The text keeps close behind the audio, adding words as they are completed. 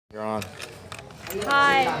You're on.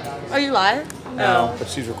 Hi. Are you live? No, but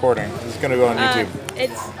she's recording. It's gonna go on YouTube.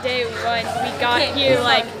 It's day one. We got here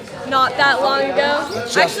like not that long ago.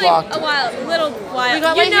 Actually, a little while. We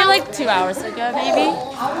got here like 2 hours ago, maybe.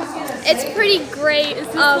 It's pretty great. Is this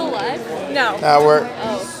still live? No. No, we're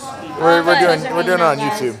doing it on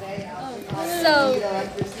YouTube. So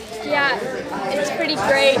yeah, it's pretty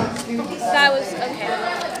great. That was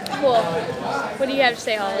okay. Cool. What do you have to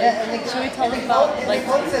say, Holly? Should we talk about like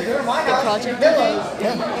the project?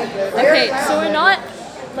 Okay, so we're not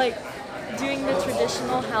like doing the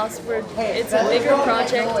traditional house. It's a bigger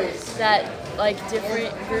project that like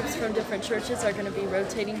different groups from different churches are going to be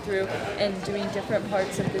rotating through and doing different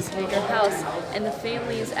parts of this bigger house. And the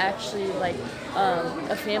family is actually like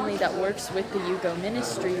a family that works with the YUGO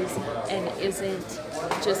ministries and isn't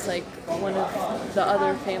just like one of the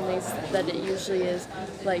other families that it usually is.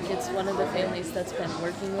 Like it's one of the families that's been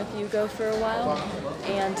working with YUGO for a while,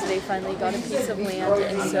 and they finally got a piece of land,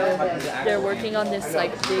 and so they're working on this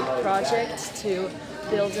like big project to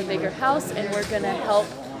build a bigger house, and we're gonna help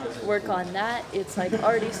work on that. It's like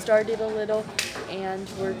already started a little, and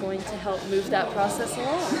we're going to help move that process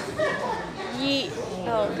along. Yeet.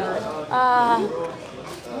 Oh God.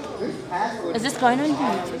 Is this going on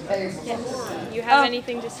YouTube? Yes. You have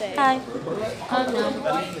anything to say? Hi. No,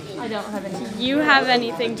 I don't have anything. You have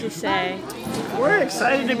anything to say? We're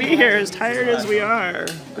excited to be here, as tired as we are.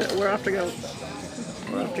 But we're off to go.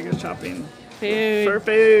 We're off to go shopping. Food. For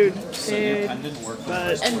food.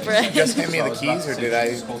 But and bread. Just hand me the keys, or did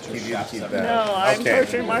I give you the keys back? No, I'm okay.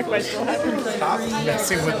 torturing Mark by still having Stop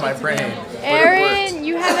messing with my brain. Aaron,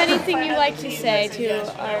 you have anything you'd like to say to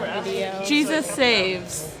our video? Jesus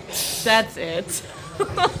saves. That's it.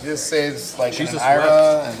 This saves like an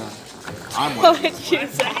Ira and What would you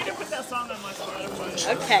say? I need to put that song on my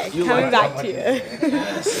Spotify. Okay, coming back to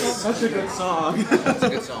you. Such a good song. That's a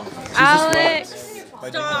good song. Alex,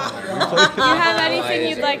 stop. You have anything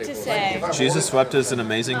you'd like to say? Jesus Wept is an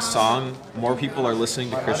amazing song. More people are listening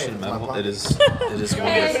to Christian metal. It is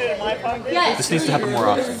wonderful. This needs to happen more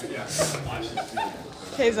often.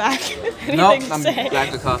 Okay, Zach. Nope, Anything to I'm say?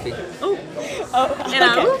 back to coffee. Okay.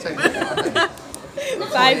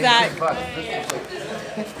 Bye, Zach.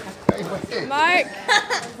 Mark,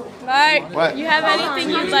 What? you have anything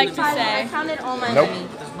you'd like to say? Nope.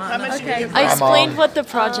 Okay. I explained what the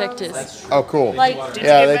project is. Oh, cool. Like,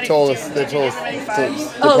 Yeah, they told us. They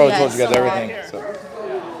probably told you guys everything. So.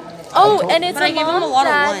 oh, and it's but I gave him a lot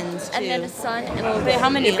of ones too. and then a son, and a Wait, how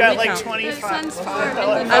many? You've got Let me like count. 25. son's 4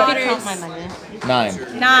 and the I can count my daughter's money.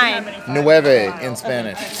 9. 9. Nueve in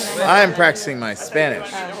Spanish. I am practicing my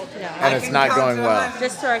Spanish, and it's not going well.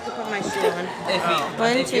 Just so I can put my shoe on.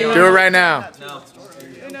 1, 2. Do it right now. No.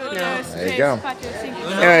 There you go.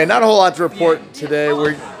 Anyway, not a whole lot to report today.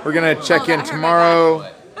 We're gonna check in tomorrow.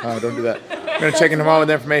 Oh, don't do that. We're gonna check in tomorrow with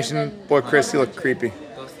information. Boy, Chris, you look creepy.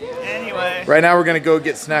 Anyway. Right now, we're gonna go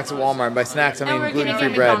get snacks at Walmart. By snacks, I mean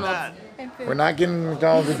gluten-free bread. McDonald's. We're not getting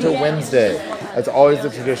McDonald's until Wednesday. That's always the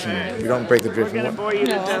tradition. We don't break the We're tradition. gonna bore you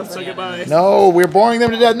to death, so goodbye. No, we're boring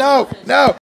them to death. No, no.